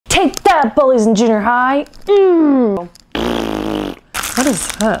Take that, bullies in junior high. What is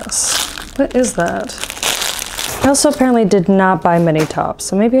this? What is that? I also apparently did not buy many tops,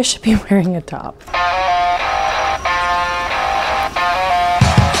 so maybe I should be wearing a top.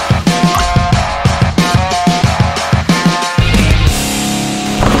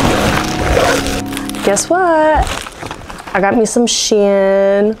 Guess what? I got me some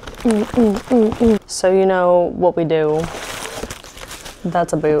Shein. So you know what we do.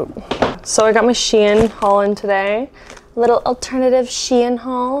 That's a boot. So I got my Shein haul in today. Little alternative Shein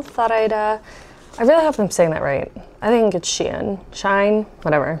haul. Thought I really hope I'm saying that right. I think it's Shein. Shine,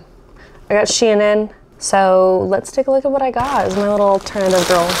 whatever. I got Shein in. So let's take a look at what I got as my little alternative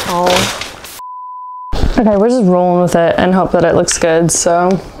girl haul. Okay, we're just rolling with it and hope that it looks good. So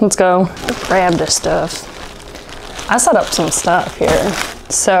let's go grab this stuff. I set up some stuff here.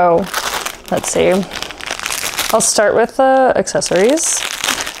 So let's see. I'll start with the accessories.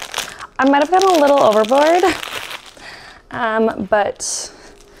 I might have gone a little overboard. But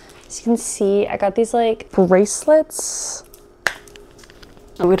as you can see, I got these like bracelets.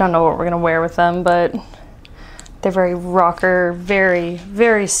 We don't know what we're gonna wear with them, but they're very rocker, very,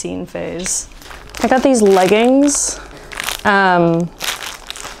 very scene phase. I got these leggings.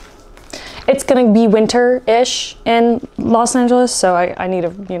 It's gonna be winter-ish in Los Angeles, so I need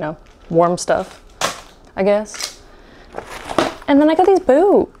to, you know, warm stuff, I guess. And then I got these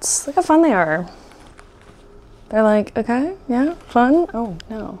boots. Look how fun they are. They're like, okay, yeah, fun. Oh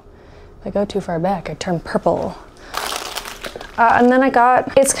no, if I go too far back, I turn purple. And then I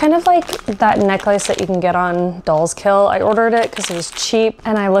got, it's kind of like that necklace that you can get on Dolls Kill. I ordered it because it was cheap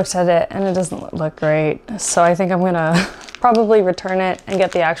and I looked at it and it doesn't look great. So I think I'm gonna probably return it and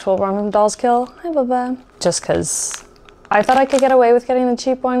get the actual one from Dolls Kill. Hi, Bubba. Just because I thought I could get away with getting the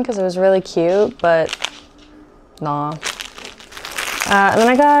cheap one because it was really cute, but nah. And then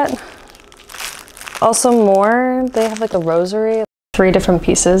I got also more. They have like a rosary, 3 different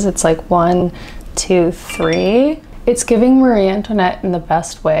pieces. It's like 1, 2, 3. It's giving Marie Antoinette in the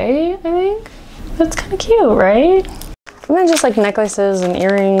best way, I think. That's kind of cute, right? And then just like necklaces and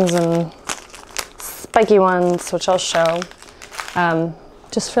earrings and spiky ones, which I'll show.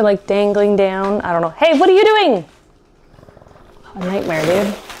 Just for like dangling down. I don't know. Hey, what are you doing? A nightmare,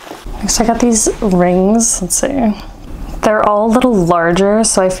 dude. Next, I got these rings. Let's see. They're all a little larger,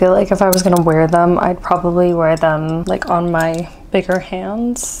 so I feel like if I was gonna wear them, I'd probably wear them like on my bigger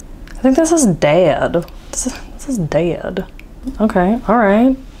hands. I think this is Dad. This is Dad. Okay, all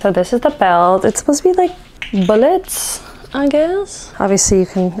right. So this is the belt. It's supposed to be like bullets, I guess. Obviously you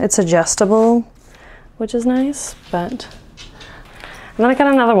can, it's adjustable, which is nice, but. And then I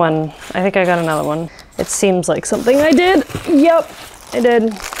got another one. I think I got another one. It seems like something I did. Yep, I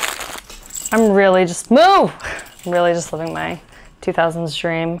did. I'm really just, move! I'm really just living my 2000s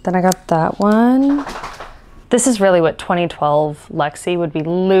dream. Then I got that one. This is really what 2012 Lexi would be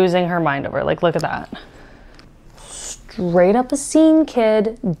losing her mind over. Like, look at that. Straight up a scene,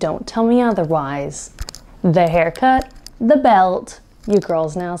 kid. Don't tell me otherwise. The haircut, the belt, you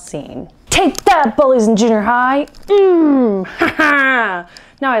girls now seen. Take that, bullies in junior high. Haha.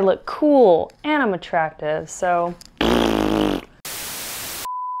 Now I look cool and I'm attractive, so.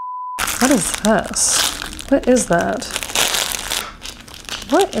 What is this? What is that?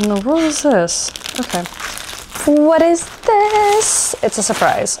 What in the world is this? Okay. What is this? It's a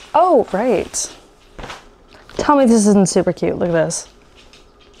surprise. Oh, right. Tell me this isn't super cute. Look at this.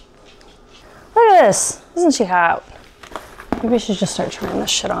 Look at this. Isn't she hot? Maybe I should just start trying this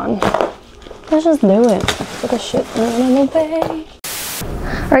shit on. Let's just do it. Put the shit in the way.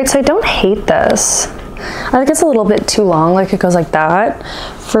 Alright, so I don't hate this. I think it's a little bit too long, like it goes like that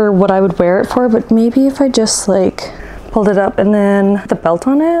for what I would wear it for, but maybe if I just like pulled it up and then the belt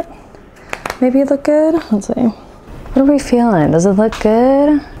on it, maybe it look good. Let's see. What are we feeling? Does it look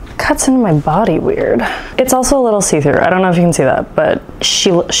good? Cuts into my body weird. It's also a little see-through. I don't know if you can see that, but she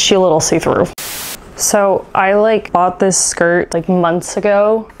a little see-through. So I like bought this skirt like months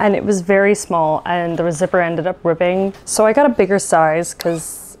ago and it was very small and the zipper ended up ripping. So I got a bigger size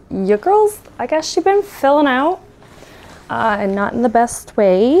because your girl's, I guess she been filling out and not in the best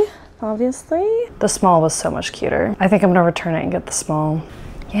way, obviously. The small was so much cuter. I think I'm gonna return it and get the small.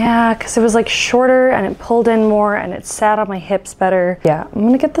 Yeah, because it was like shorter and it pulled in more and it sat on my hips better. Yeah, I'm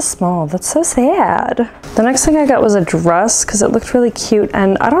gonna get the small. That's so sad. The next thing I got was a dress because it looked really cute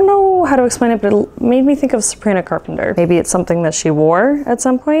and I don't know how to explain it, but it made me think of Sabrina Carpenter. Maybe it's something that she wore at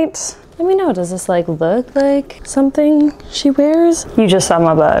some point. Let me know, does this like look like something she wears? You just saw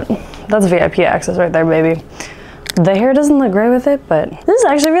my butt. That's VIP access right there, baby. The hair doesn't look great with it, but this is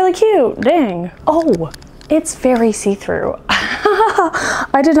actually really cute. Dang. Oh, it's very see-through.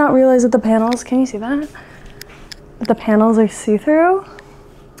 I did not realize that the panels, can you see that? The panels are see-through.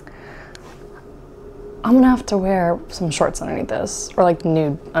 I'm gonna have to wear some shorts underneath this, or like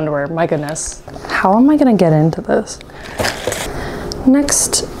nude underwear, my goodness. How am I gonna get into this?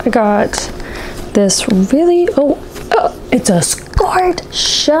 Next, I got this really, it's a skirt.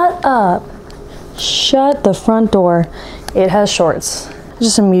 Shut up. Shut the front door. It has shorts. It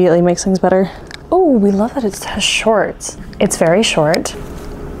just immediately makes things better. Oh, we love that it has shorts. It's very short.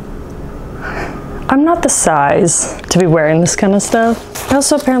 I'm not the size to be wearing this kind of stuff. I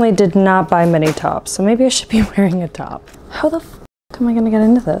also apparently did not buy many tops, so maybe I should be wearing a top. How the f am I gonna get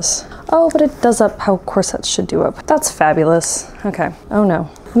into this? Oh, but it does up how corsets should do up. That's fabulous. Okay, oh no.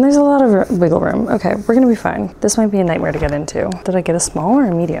 And there's a lot of wiggle room. Okay, we're gonna be fine. This might be a nightmare to get into. Did I get a small or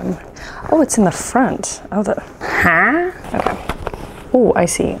a medium? Oh, it's in the front. Oh, huh? Okay. Oh, I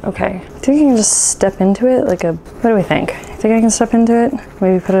see. Okay. I think I can just step into it like a, what do we think? I think I can step into it?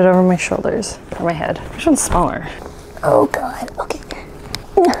 Maybe put it over my shoulders or my head. Which one's smaller? Oh God, okay.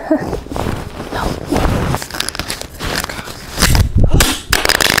 No.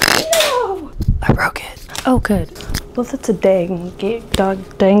 No! I broke it. Oh, good. Well, that's a dang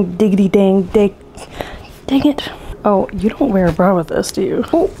diggity dang. Dang it. Oh, you don't wear a bra with this, do you?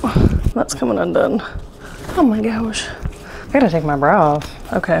 Oh, that's coming undone. Oh my gosh. I gotta take my bra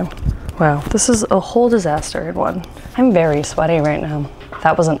off. Okay. Wow, this is a whole disaster in one. I'm very sweaty right now.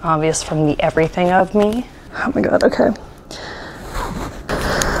 That wasn't obvious from the everything of me. Oh my God, okay.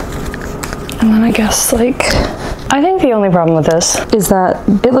 And then I guess like, I think the only problem with this is that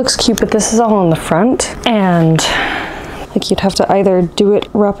it looks cute, but this is all on the front. And like you'd have to either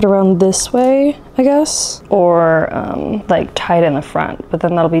wrap it around this way, I guess, or like tie it in the front, but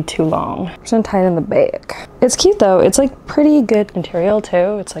then that'll be too long. I'm just gonna tie it in the back. It's cute though. It's like pretty good material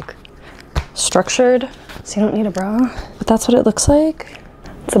too. It's like structured, so you don't need a bra, but that's what it looks like.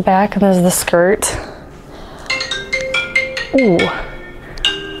 It's the back and there's the skirt. Ooh,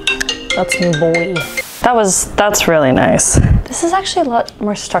 that's my boy. That's really nice. This is actually a lot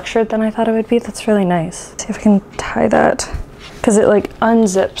more structured than I thought it would be. That's really nice. See if I can tie that. Because it like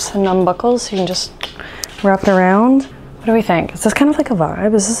unzips and unbuckles, so you can just wrap it around. What do we think? Is this kind of like a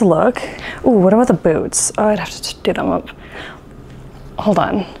vibe? Is this a look? Ooh, what about the boots? Oh, I'd have to do them up. Hold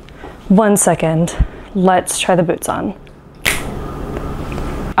on. 1 second. Let's try the boots on.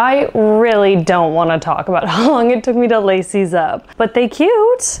 I really don't want to talk about how long it took me to lace these up, but they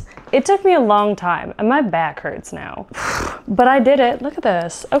cute. It took me a long time and my back hurts now, but I did it. Look at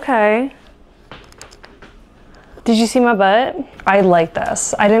this. Okay. Did you see my butt? I like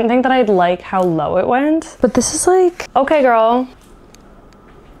this. I didn't think that I'd like how low it went, but this is like, okay, girl.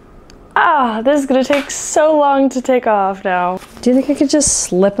 Ah, this is gonna take so long to take off now. Do you think I could just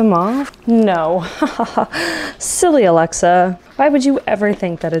slip them off? No. Silly Alexa. Why would you ever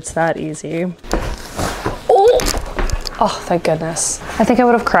think that it's that easy? Oh, thank goodness. I think I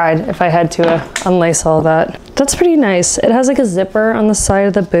would have cried if I had to unlace all that. That's pretty nice. It has like a zipper on the side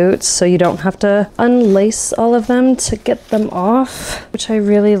of the boots, so you don't have to unlace all of them to get them off, which I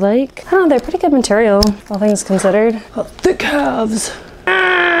really like. Oh, they're pretty good material, all things considered. Oh, thick calves.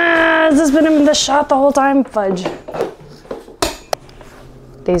 Ah, has this been in the shot the whole time? Fudge.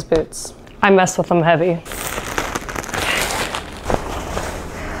 These boots. I mess with them heavy.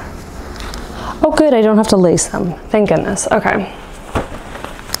 Oh good, I don't have to lace them. Thank goodness. Okay.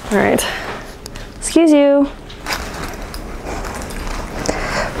 All right. Excuse you.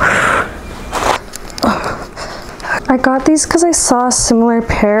 I got these because I saw a similar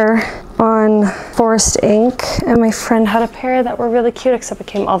pair on Forest Ink, and my friend had a pair that were really cute, except it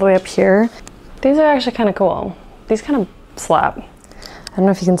came all the way up here. These are actually kind of cool. These kind of slap. I don't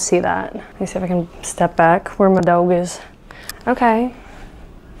know if you can see that. Let me see if I can step back where my dog is. Okay.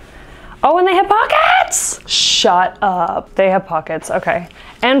 Oh, and they have pockets! Shut up. They have pockets, okay.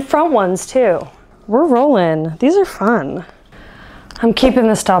 And front ones too. We're rolling. These are fun. I'm keeping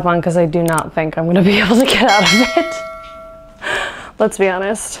this top on because I do not think I'm gonna be able to get out of it. Let's be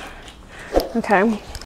honest. Okay.